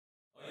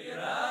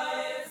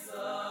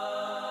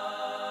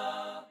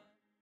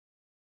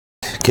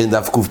כן,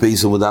 דף קוף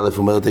עמוד א'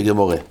 אומרת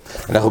הגמרא.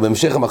 אנחנו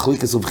בהמשך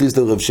המחלוקת רב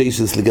חיסדא ורב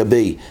ששת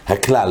לגבי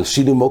הכלל,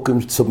 שינוי מוקים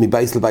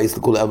מבייס לבייס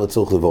לכל עם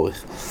הצורך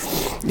לבורך.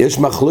 יש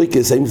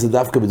מחלוקת, האם זה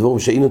דווקא בדבורים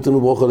שאין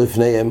נתנו ברוכה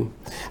לפניהם,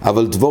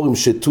 אבל דבורים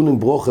שתונים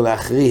ברוכה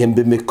לאחריהם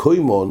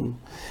במקוימון,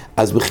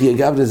 אז בכי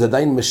אגב זה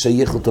עדיין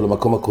משייך אותו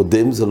למקום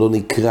הקודם, זה לא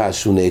נקרא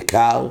שהוא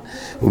נעקר,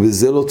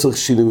 ובזה לא צריך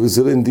שינוי,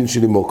 וזה לא אין דין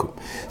שינוי מוקם.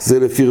 זה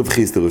לפי רב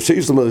חיסדא. רב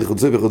ששת אומר, איך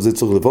זה ואיך זה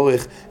צריך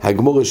לבורך,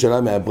 הגמרא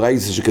שלה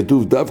מהברייתא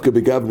שכתוב דווקא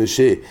בגב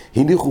משה,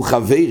 הניחו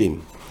חברים,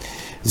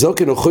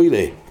 זוקן או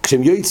חוילה,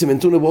 כשהם יוצאים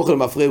נתנו ברוכה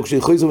למפרע,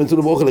 וכשהם חוזרים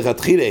נתנו ברוכה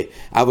לכתחילה,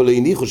 אבל לא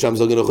הניחו שם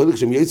זוקן או חוילה,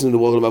 כשהם יוצאים נתנו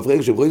ברוכה למפרע,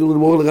 כשהם חוזרים נתנו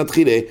ברוכה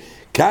לכתחילה,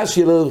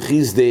 קשיא לרב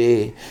חיסדא,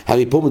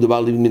 הרי פה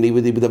מדובר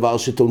בדבר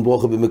שטעון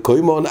ברוכה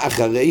במקוימון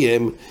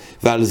אחריהם,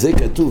 ועל זה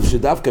כתוב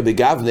שדווקא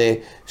בגבנה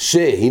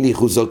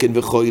שהניחו זוקן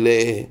וחוילה.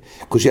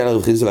 קשיא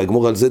לרב חיסדא,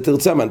 והגמרא על זה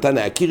תרצה,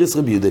 מנתנא אקירס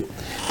רבי יהודה.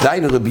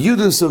 דהיינו רבי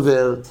יהודה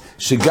סובר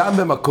שגם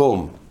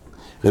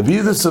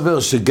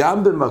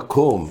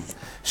במקום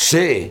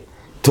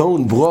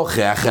שטעון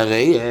ברוכה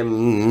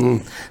אחריהם,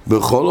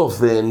 בכל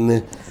אופן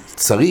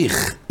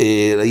צריך,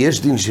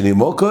 יש דין של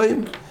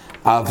מוקוים,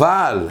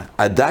 אבל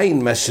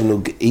עדיין מה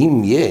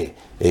שנוגעים יהיה,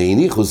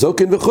 הניחו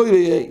זוקן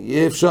וחוילה,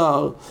 יהיה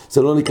אפשר,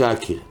 זה לא נקרא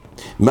אקיר.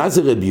 מה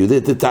זה רבי יהודה?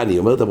 תתני,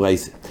 אומרת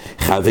הברייתא,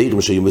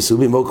 חברים שהיו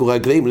מסובים מוקו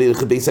רגליים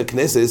ללכת בייס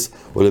הכנסס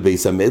או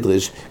לבייס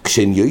המדרש,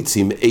 כשהם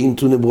יוצאים אין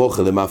תונה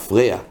ברוכה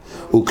למפרע,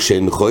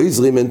 וכשהם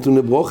חוזרים אין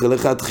תונה ברוכה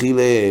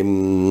לכתחילה.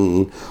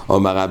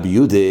 אומר רבי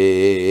יהודה,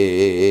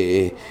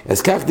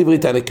 אז כך דברי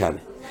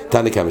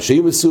תנא קמא,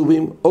 שהיו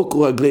מסובים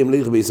או רגליים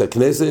ללכת בייס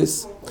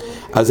הכנסס,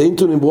 אז אין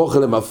תונה ברוכה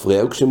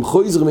למפרע, וכשהם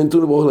חוזרים אין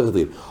תונה ברוכה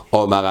לכתחילה.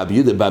 אומר רבי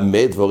יהודה,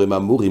 במה דבורים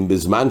אמורים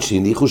בזמן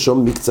שהניחו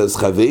שם מקצת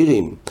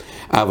חברים,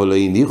 אבל לא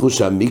הניחו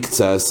שם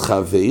מקצת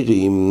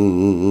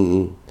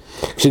חברים.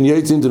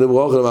 כשנהייצים תונה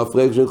ברוכה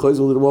למפרע,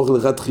 כשחוזרים תונה ברוכה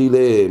לכתחילה.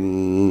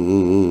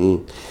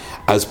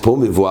 אז פה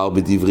מבואר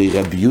בדברי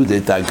רבי יהודה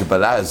את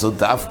ההגבלה הזאת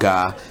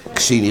דווקא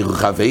כשהניחו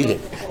חברים.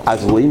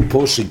 אז רואים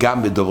פה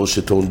שגם בדבר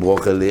שטעון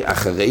ברוכה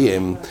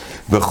לאחריהם,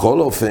 בכל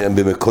אופן,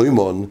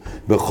 במקוימון,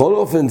 בכל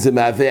אופן זה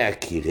מהווה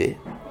אקירה,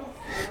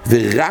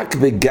 ורק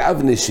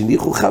בגבנה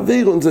שהניחו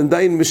חברון זה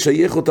עדיין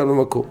משייך אותם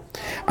למקום.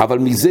 אבל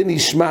מזה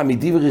נשמע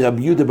מדברי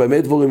רבי יהודה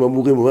באמת דבורים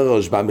אמורים, אומר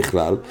הרשב"ם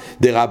בכלל,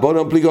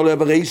 דרבנן פליגי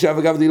ברישא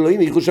וגם דלא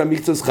הניחו שם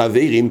מקצת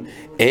חברים,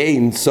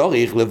 אין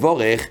צורך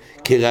לבורך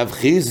כרב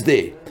חיסדא.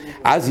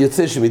 אז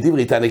יוצא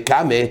שמדברי תנא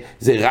קמא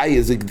זה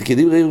ראיה, זה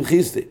כדברי רב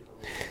חיסדא,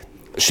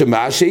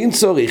 שמה שאין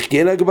צורך כי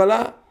אין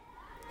הגבלה,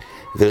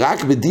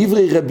 ורק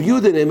בדברי רבי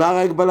יהודה נאמר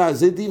הגבלה.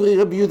 זה דברי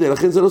רבי יהודה,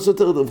 לכן זה לא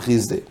סותר את רב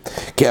חיסדא,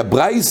 כי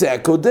הברייתא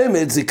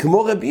הקודמת זה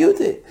כמו רבי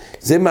יהודה,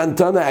 זה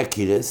מנתנא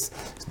אקירס.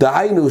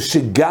 דהיינו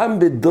שגם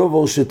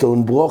בדבר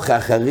שטעון ברוכה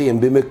אחריהם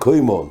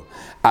במקוימון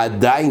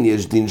עדיין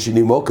יש דין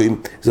שני מוקים,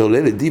 זה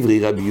עולה לדברי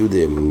רבי יהודה.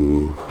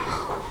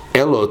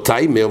 אלו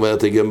תיימה,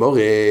 אומרת הגמרא,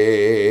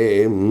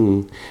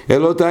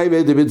 אלו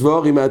תיימה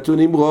דבדבורים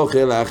התונים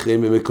ברוכה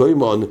לאחריהם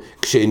במקוימון,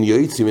 כשהם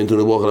יוצאים אין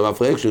תונים ברוכה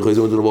למפרע, כשהם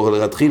חוזרים אין תונים ברוכה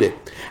לכתחילה.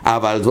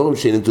 אבל דבורים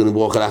שאין תונים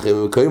ברוכה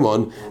לאחריהם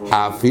במקוימון,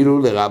 אפילו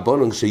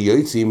לרבנן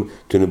כשיוצאים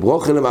תונים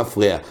ברוכה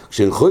למפרע,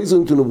 כשהם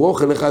חוזרים תונים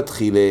ברוכה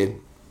לכתחילה.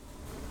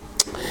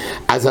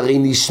 אז הרי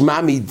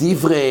נשמע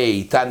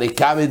מדברי תנא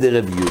קמא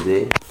דרבי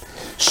יהודה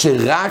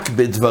שרק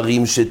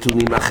בדברים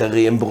שטונים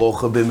אחריהם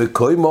ברוכה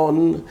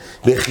במקוימון,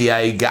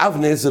 בחיי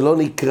גבנה זה לא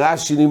נקרא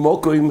שינוי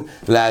מוקוים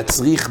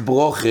להצריך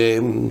ברוכה,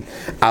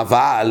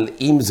 אבל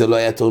אם זה לא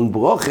היה טעון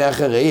ברוכה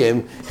אחריהם,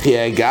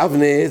 חיי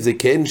גבנה זה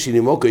כן שינוי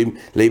מוקוים,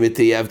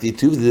 לימתי אהבתי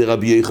טוב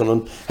דרבי יוחנן.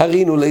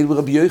 הרינו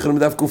לרבי יוחנן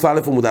בדף ק"א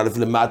עמוד א'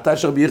 למטה,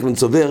 שרבי יוחנן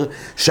סובר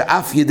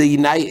שאף ידי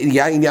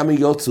יין ים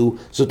יוצאו.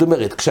 זאת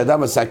אומרת,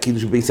 כשאדם עשה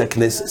קידוש בבייס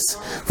הכנסס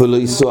ולא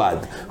יסועד,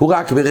 הוא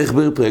רק ברך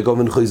ברפרק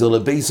אופן חוזר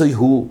לבייסוי,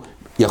 הוא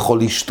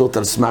יכול לשתות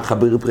על סמך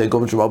הברפרק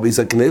אופן שמר בייס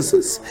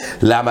הכנסס.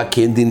 למה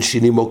כן דין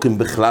שני מוקים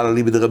בכלל על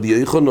ליבד רבי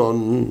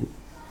יוחנן?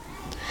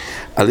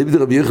 על ליבד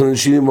רבי יוחנן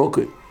שני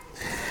מוקים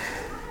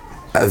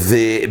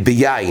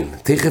וביין,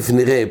 תכף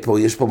נראה פה,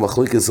 יש פה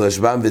מחלוקת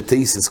רשב"ם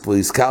ותייסס, כבר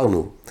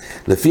הזכרנו.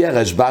 לפי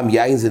הרשב"ם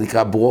יין זה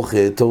נקרא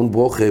ברוכה, טעון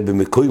ברוכה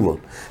במקוימון.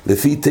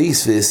 לפי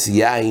תייסס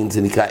יין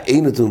זה נקרא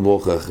אין טעון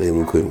ברוכה אחרי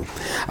במקוימון.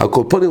 על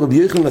כל פנים רבי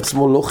יוחנן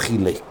עצמו לא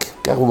חילק,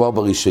 כך הוא אמר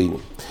בראשינו.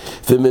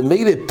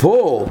 וממילא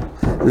פה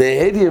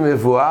להדיה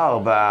מבואר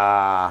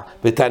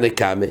בתנא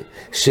קמא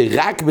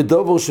שרק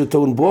בדבר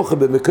שטעון ברוכה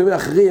במקומים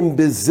אחרים,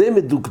 בזה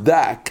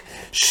מדוקדק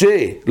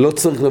שלא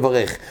צריך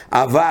לברך,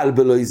 אבל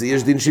בלא איזה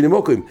יש דין שני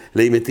מוקרים.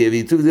 לימתי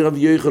ויטוב דרבי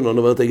יוחנן,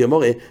 אומרת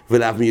הגמרא,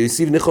 ולאף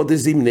מיוסיף נחוד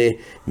זימנה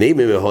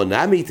נעימה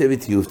מהונה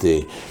מיטבת יופתה.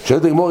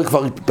 שואלת הגמרא,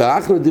 כבר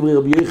פרחנו את דברי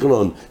רבי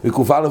יוחנן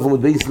בק"א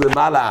עמוד בייס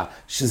למעלה,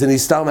 שזה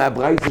נסתר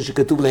מהברייתא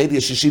שכתוב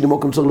להדיה ששני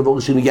מוקרים צריך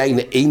לברך, שני יין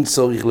אין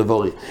צורך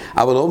לברך,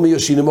 אבל לא מי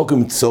שני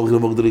מוקרים צורך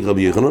לברך דלי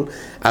רבי יוחנן.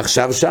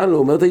 עכשיו שאלנו,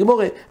 אומרת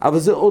הגמורה, אבל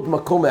זה עוד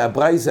מקום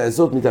מהברייסה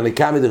הזאת,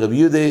 מתענקה מדרבי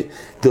יהודה,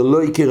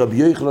 דלא יקר רבי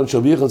יוחנן,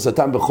 שרבי יוחנן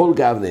סתם בכל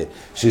גבנה,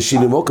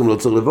 ששיני מוקם לא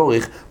צריך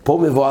לבורך, פה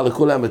מבואר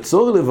לכולם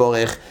הצורך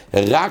לבורך,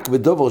 רק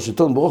בדובר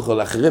שתון ברוכה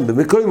לאחרים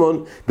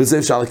במקוימון, בזה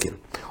אפשר לקל.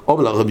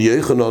 אומר רבי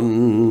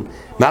יוחנן,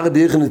 מה רבי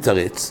יוחנן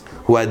יתרץ?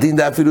 הוא הדין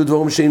דה אפילו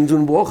דבורם שאין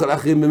תון ברוכה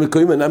לאחרים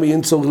במקוימון, נמי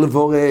אין צורך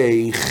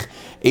לבורך.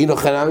 אינו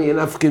חנמי אין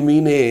אף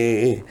כמינה,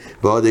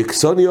 ועוד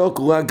אקסוני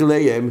אוקרו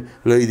רגליהם,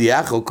 לא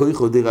ידיח או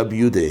כויכו די רבי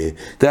יהודה.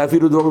 דה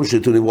אפילו דבורם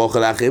שתונים ברוך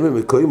לאחרים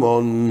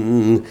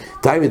במקוימון,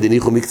 תאימד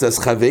הניחו מקצת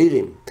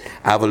חברים,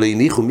 אבל לא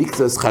הניחו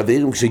מקצת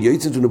חברים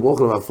כשיוצא תונים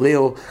ברוך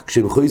למפריעו,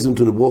 כשמחויזם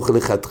תונים ברוך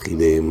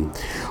לכתחילים.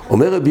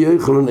 אומר רבי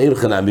יוחנן אין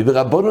חנמי,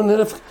 ברבונון אין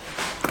אף...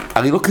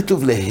 הרי לא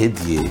כתוב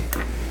להדיה,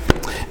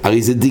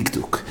 הרי זה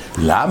דקדוק.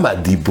 למה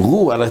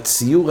דיברו על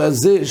הציור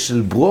הזה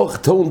של ברוך,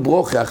 טון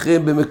ברוך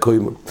אחריהם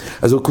במקוימון?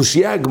 אז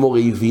הקושייה הגמורה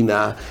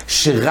הבינה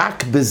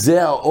שרק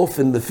בזה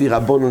האופן לפי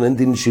רבונון אין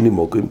דין שיני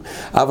מוקרים,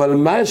 אבל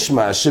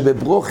משמע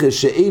שבברוכה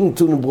שאין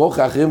טון ברוך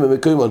אחריהם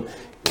במקוימון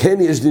כן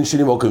יש דין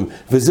שיני מוקרים,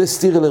 וזה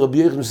סתירה לרבי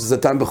יוחנן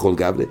שזתם בכל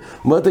גבלה.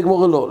 אומרת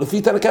הגמורה לא,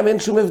 לפי תנקם אין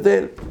שום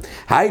הבדל.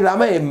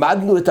 למה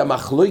העמדנו את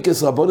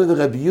המחלוקס רבונון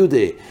ורבי יהודה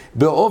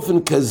באופן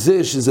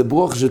כזה שזה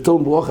ברוך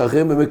שטון ברוך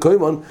אחריהם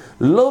במקוימון,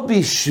 לא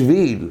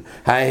בשביל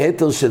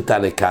ההתר של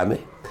תנקמה,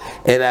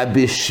 אלא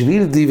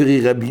בשביל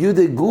דברי רבי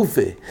יהודה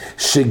גופה,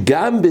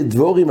 שגם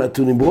בדבורים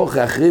הטונים ברוך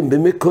אחריהם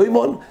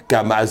במקוימון,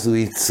 גם אז הוא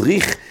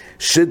יצריך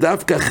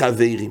שדווקא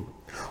חברים.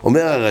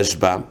 אומר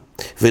הרשב"א,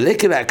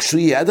 ולקל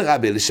הקשוי יד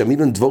הרבי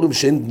לשמינון דבורים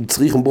שאין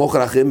צריכים ברוך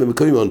לאחריהם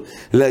במקוימון,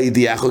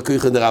 לידיח או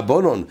כויכו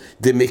דרבונון,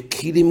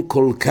 דמקילים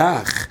כל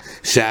כך,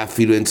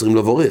 שאפילו אין צריכים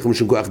לבורך,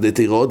 משום כוח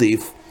דתירו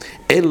עדיף.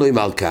 אין לו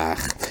אמר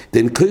כך,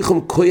 דן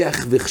כויכום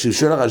כויח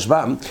וחשישו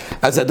הרשב"ם,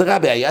 אז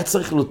הרבי היה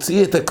צריך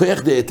להוציא את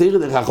הכויח דתירו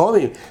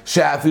דרחומים,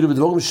 שאפילו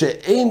בדבורים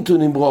שאין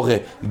טונים ברוכה,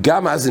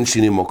 גם אז אין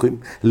שינים מוקרים.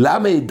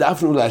 למה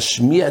העדפנו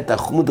להשמיע את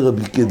החומות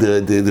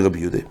דרבי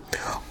יהודה?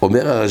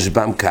 אומר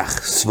הרשב"ם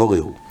כך,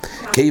 סבורהו,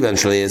 כיוון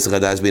שלא יעשר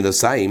הדס בין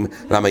עושיים,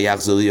 למה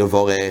יחזור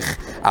יבורך,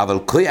 אבל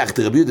כויח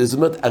דרבי יהודה, זאת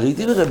אומרת,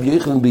 הרידי לרבי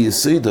יוחנן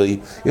ביסודוי,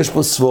 יש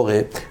פה סבורה,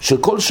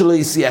 שכל שלא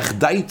יסיח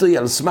דייטוי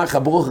על סמך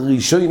הברוך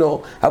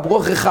הראשונו,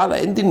 הברוך חלה,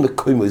 אין דין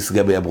מקוימו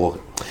יסגבי הברוך.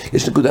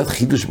 יש נקודת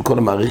חידוש בכל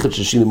המערכת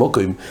של שיני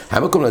מוקוים,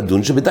 המקום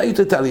לדון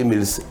שבדייטו תעלי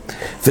מילסה.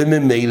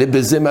 וממילא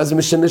בזה מה זה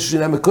משנה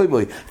ששינה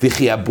מקוימוי,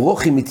 וכי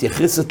הברוך היא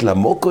מתייחסת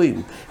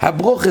למוקוים,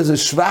 הברוך זה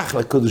שבח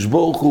לקדוש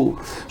ברוך הוא,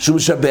 שהוא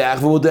משבח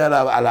ומודה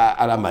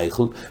על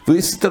המייכל, והוא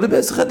יסתכל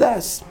בעשר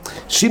הדס.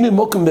 שיני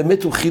מוקוים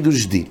באמת הוא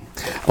חידוש דין.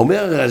 אומר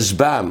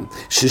הרשב"ם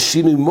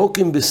ששיני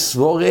מוקוים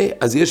בסבורה,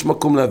 אז יש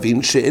מקום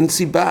להבין שאין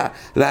סיבה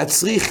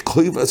להצריך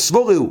כויב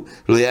הסבורה הוא,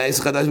 לא יהיה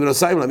עשר חדש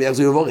בנוסיים, למה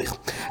יחזור יבורך.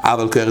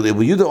 אבל כהר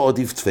דרבי יהודה עוד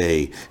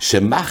יפתפי,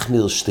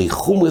 שמחמיר שתי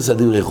חומרס על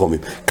דברי חומים.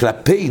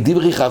 כלפי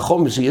דברי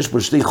חומים שיש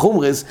פה שתי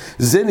חומרס,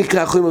 זה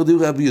נקרא חומר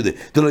דברי רבי יהודה.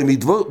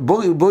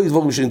 בואי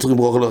דבורים שנצריכים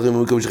ברוך לאחרים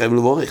במקום שחייב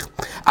לבורך.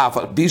 אף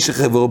על פי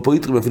שחייב פה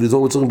יתרים אפילו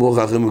דבורים צריכים ברוך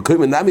לאחרים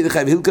במקום, נמי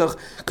דחייב הילקח,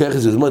 כהר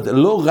זאת אומרת,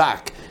 לא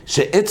רק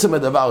שעצם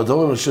הדבר,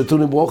 דברים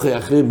שטונים ברוך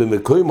לאחרים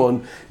במקומון,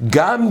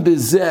 גם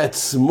בזה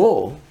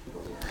עצמו,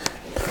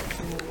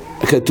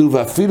 כתוב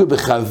אפילו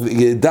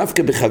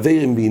דווקא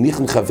בחברים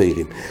והניחם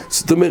חברים.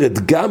 זאת אומרת,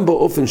 גם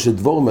באופן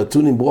שדבורים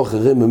הטונים ברוך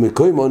אחריהם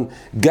במקוימון,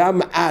 גם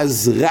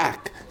אז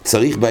רק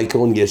צריך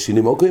בעיקרון יש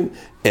שינים מוקרים,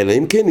 אלא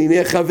אם כן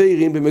הנה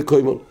חברים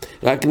במקוימון.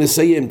 רק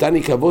נסיים,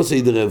 תני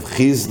כבוסי דרב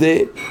חיסדה,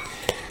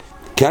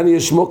 כאן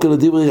יש מוקר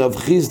לדברי רב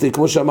חיסדה,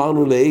 כמו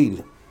שאמרנו לעיל.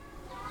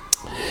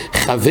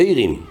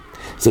 חברים,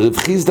 זה רב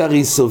חיסדה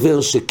הרי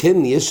סובר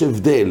שכן יש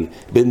הבדל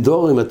בין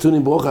דבורים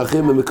הטונים ברוך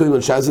אחריהם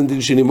במקוימון, שאז אין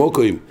דין שינים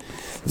מוקרים.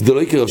 זה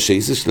לא יקרב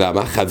שייסס,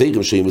 למה?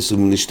 חברים שהם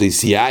מסוים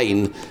לשתיס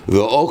יין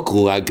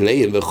ואוקרו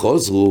רגליהם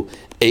וחוזרו,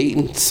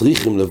 אין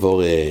צריכים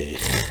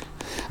לבורך.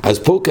 אז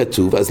פה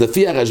כתוב, אז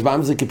לפי הרשב"ם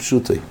זה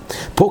כפשוטו.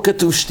 פה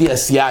כתוב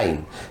שתיאס יין.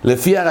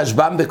 לפי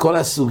הרשב"ם בכל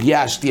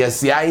הסוגיה,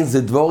 שתיאס יין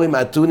זה דבורים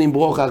הטונים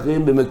ברוך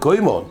אחרים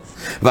במקוימון.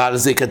 ועל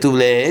זה כתוב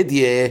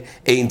להדיה,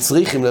 אין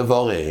צריכים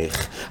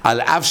לבורך.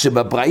 על אף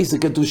שבברייתא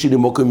כתוב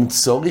שלמוקם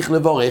צורך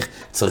לבורך,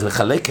 צריך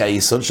לחלק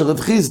היסוד של רב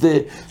חיסדה,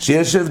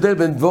 שיש הבדל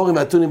בין דבורים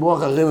הטונים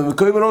ברוך אחרים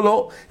במקוימון או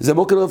לא, זה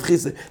מוקם רב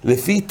חיסדה.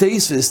 לפי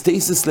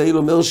תייסס לעיל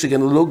אומר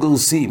שגם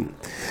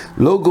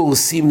לא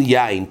גורסים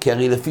יין, כי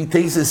הרי לפי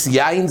תייסס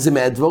יין זה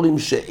מהדבורים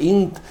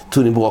שאין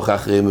טונים ברוך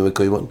אחרים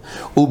במקוימון,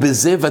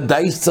 ובזה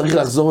ודאי צריך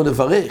לחזור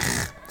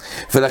ולברך.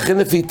 ולכן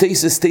לפי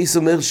תייס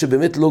אומר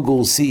שבאמת לא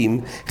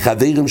גורסים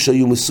חברים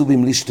שהיו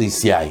מסובים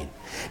לשתיס יין,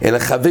 אלא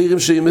חברים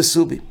שהיו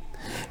מסובים.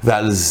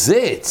 ועל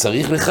זה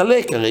צריך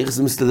לחלק, הרי איך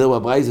זה מסתדר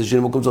בברייתא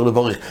שאין מקום צריך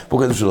לברך, פה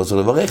כתוב שלא צריך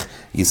לברך,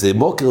 זה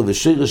מוקר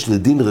ושרש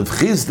לדין רב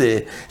חיסדה,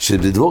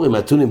 שבדבורים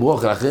הטונים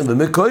ברוך לאחרים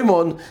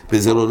במקוימון,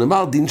 וזה לא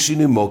נאמר דין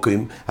שיני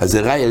מוקרים, אז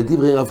זה ראי על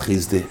דברי רב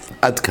חיסדה.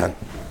 עד כאן.